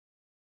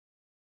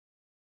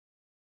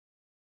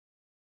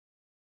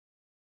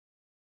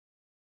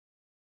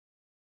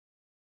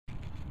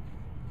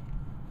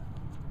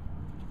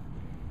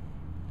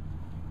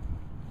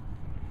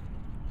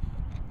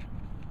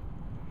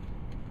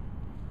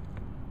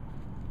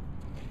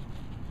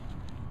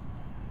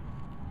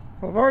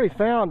I've already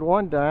found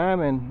one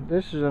dime, and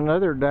this is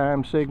another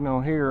dime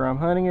signal here. I'm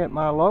hunting at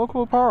my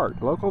local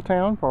park, local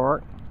town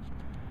park.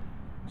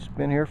 It's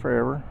been here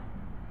forever.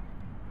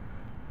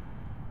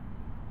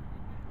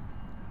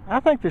 I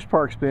think this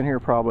park's been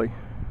here probably,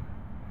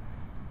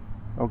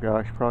 oh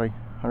gosh, probably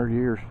 100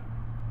 years.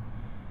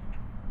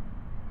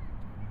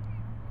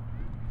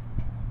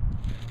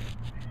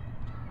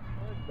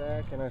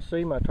 Back and I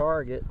see my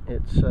target.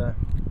 It's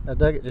I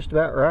dug it just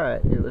about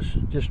right. It was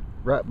just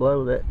right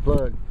below that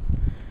plug,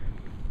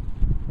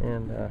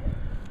 and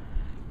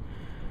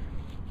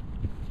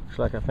looks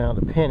like I found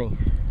a penny.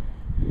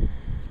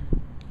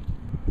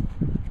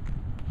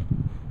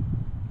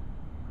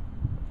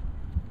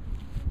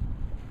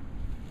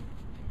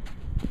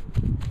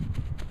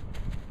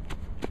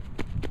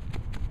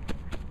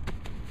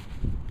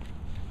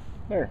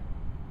 There.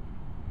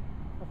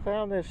 I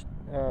found this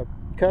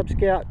Cub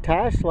Scout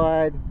tie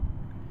slide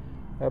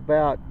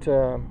about,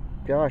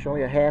 gosh,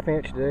 only a ½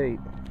 inch deep.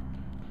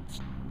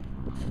 It's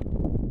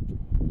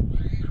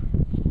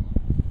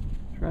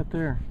right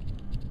there.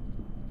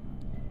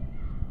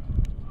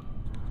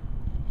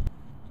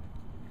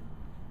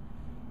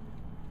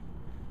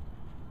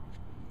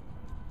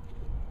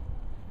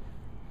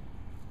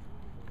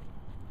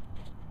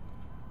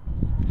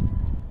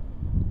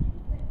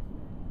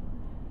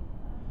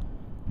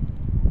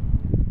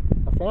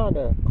 I found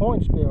a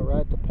coin spill right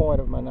at the point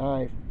of my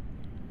knife.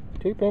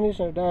 2 pennies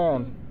and a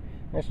dime.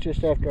 That's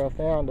just after I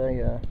found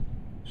a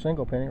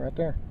single penny right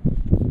there.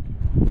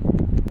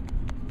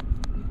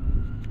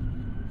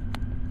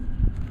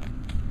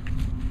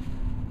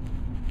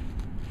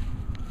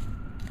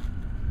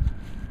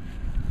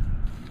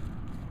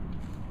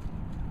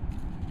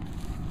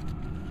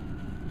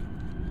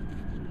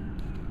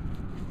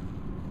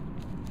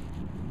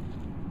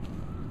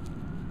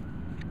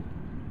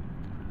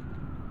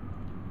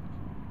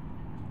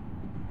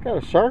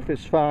 Got a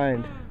surface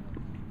find.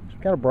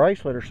 It's got a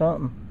bracelet or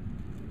something.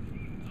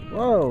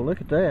 Whoa,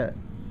 look at that.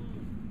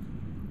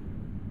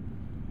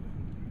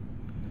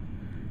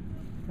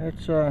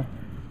 It's looks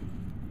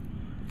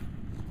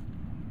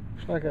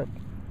like a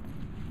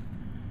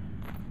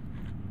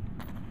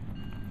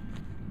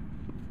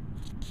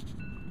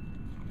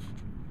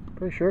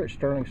pretty sure it's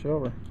sterling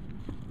silver.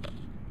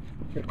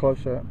 Get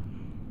close up.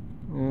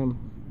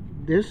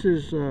 This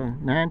is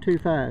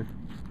 925.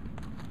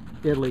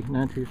 Italy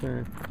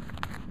 925.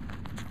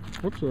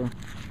 That's a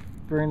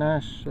very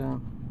nice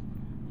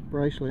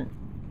bracelet.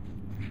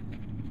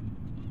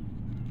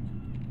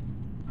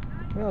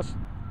 Well, it's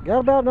got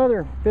about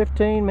another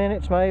 15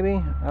 minutes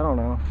maybe. I don't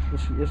know.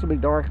 This will be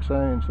dark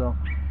soon, so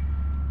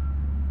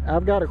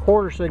I've got a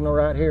quarter signal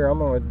right here. I'm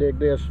going to dig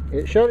this.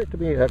 It showed it to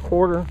be a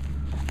quarter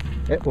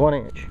at 1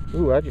 inch.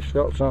 Ooh, I just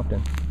felt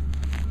something.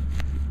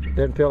 It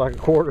doesn't feel like a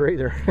quarter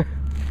either.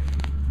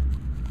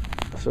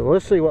 So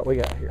let's see what we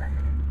got here.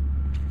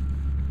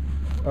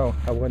 Oh,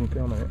 I wasn't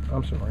filming it.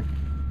 I'm sorry.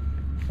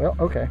 Well,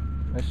 okay.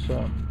 Let's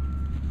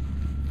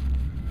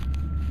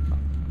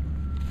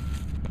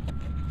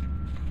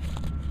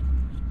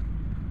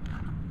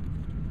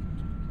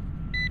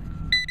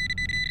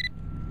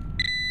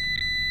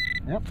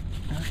yep,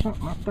 there's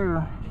something up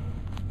there.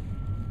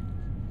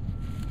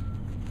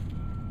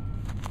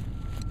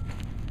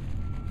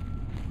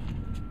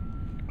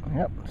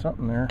 Yep,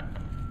 something there.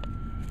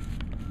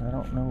 I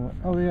don't know what.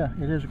 Oh yeah,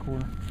 it is a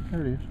quarter.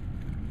 There it is.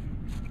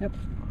 Yep.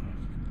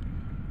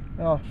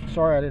 Oh,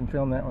 sorry I didn't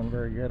film that one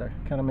very good. I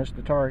kind of missed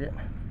the target.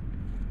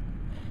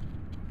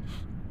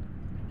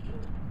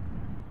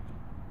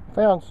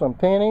 Found some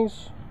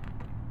pennies,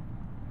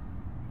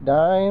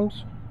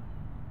 dimes,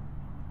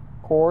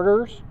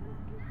 quarters,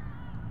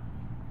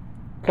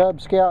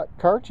 Cub Scout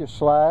kerchief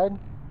slide,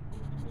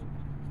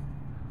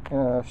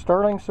 and a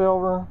sterling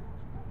silver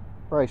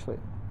bracelet.